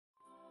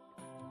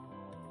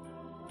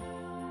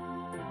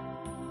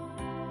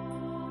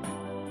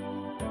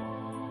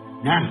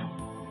Now,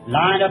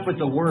 line up with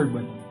the Word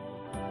with them.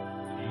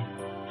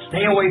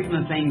 Stay away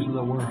from the things of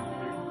the world.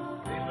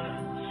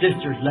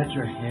 Sisters, let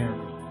your hair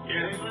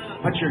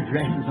put your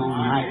dresses on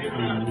nicely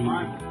and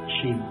leave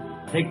shame.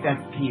 Take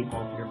that paint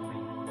off your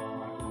face.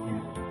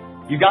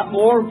 Yeah. You got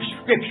more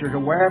Scripture to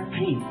wear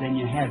paint than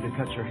you have to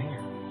cut your hair.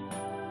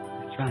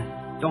 That's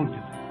right. Don't do it.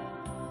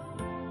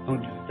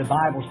 Don't do it. The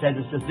Bible says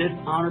it's a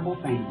dishonorable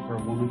thing for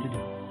a woman to do.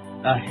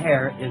 A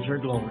hair is her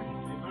glory.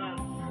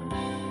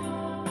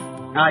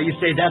 Now you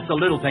say that's a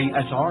little thing.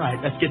 That's all right.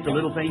 Let's get the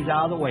little things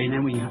out of the way, and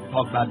then we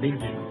talk about big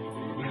things.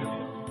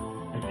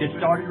 Let's get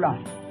started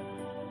right.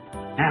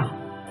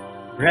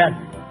 Now,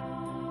 brethren,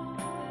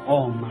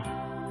 oh my.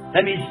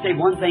 Let me just say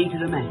one thing to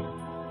the man.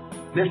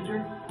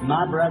 Mister,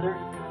 my brother,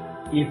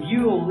 if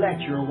you'll let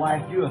your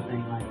wife do a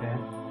thing like that,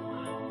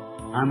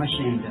 I'm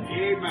ashamed of it.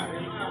 Amen.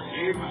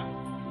 Amen.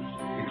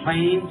 You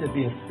claim to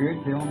be a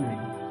spirit-filled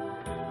man.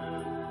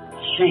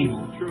 Shame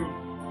on you.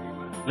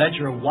 Let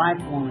your wife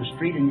go on the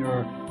street and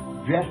you're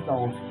dressed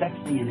all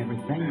sexy and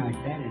everything like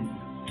that. And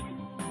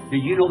do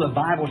you know the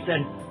Bible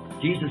said,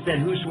 Jesus said,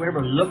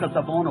 whosoever looketh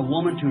upon a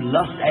woman to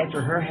lust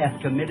after her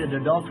hath committed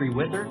adultery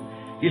with her.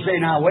 You say,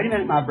 now, wait a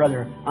minute, my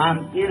brother.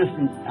 I'm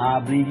innocent. I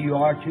believe you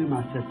are too,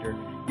 my sister.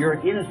 You're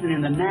innocent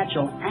in the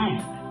natural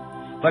act.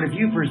 But if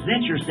you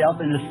present yourself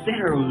and the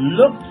sinner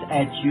looks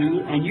at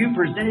you and you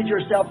presented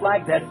yourself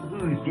like that,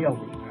 who's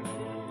guilty?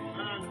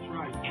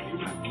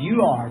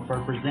 You are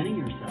for presenting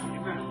yourself.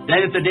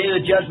 Then at the day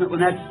of the judgment, when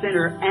that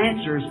sinner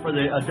answers for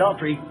the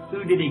adultery,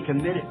 who did he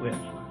commit it with?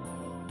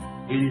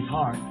 In his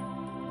heart.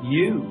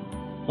 You.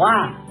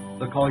 Why?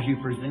 Because you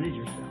presented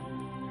yourself.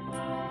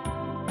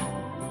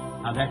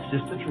 Now that's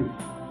just the truth.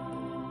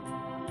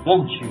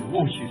 Won't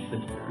you,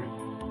 sister?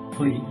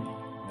 Please.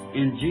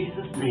 In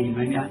Jesus' name,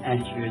 may I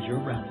ask you as your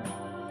brother,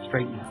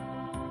 straighten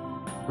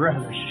up.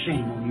 Brother,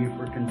 shame on you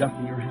for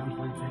conducting your house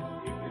like that.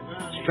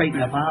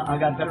 Straighten up. I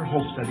got better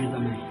hope studies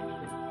than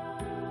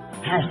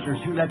that. Pastors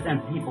who let them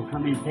people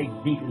come in and take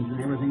deacons and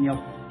everything else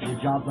and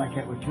jobs like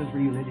that with 2 or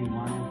 3 living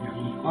wives.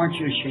 Aren't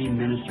you ashamed,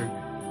 minister?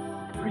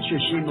 Aren't you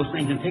ashamed of those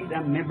things? And take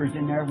them members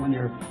in there when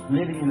they're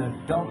living in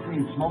adultery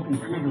and smoking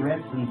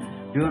cigarettes and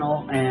doing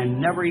all,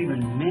 and never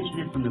even mention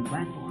it from the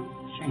platform?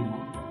 Shame on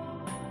you.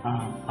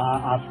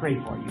 I pray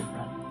for you,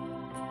 brother.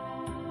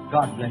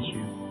 God bless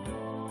you.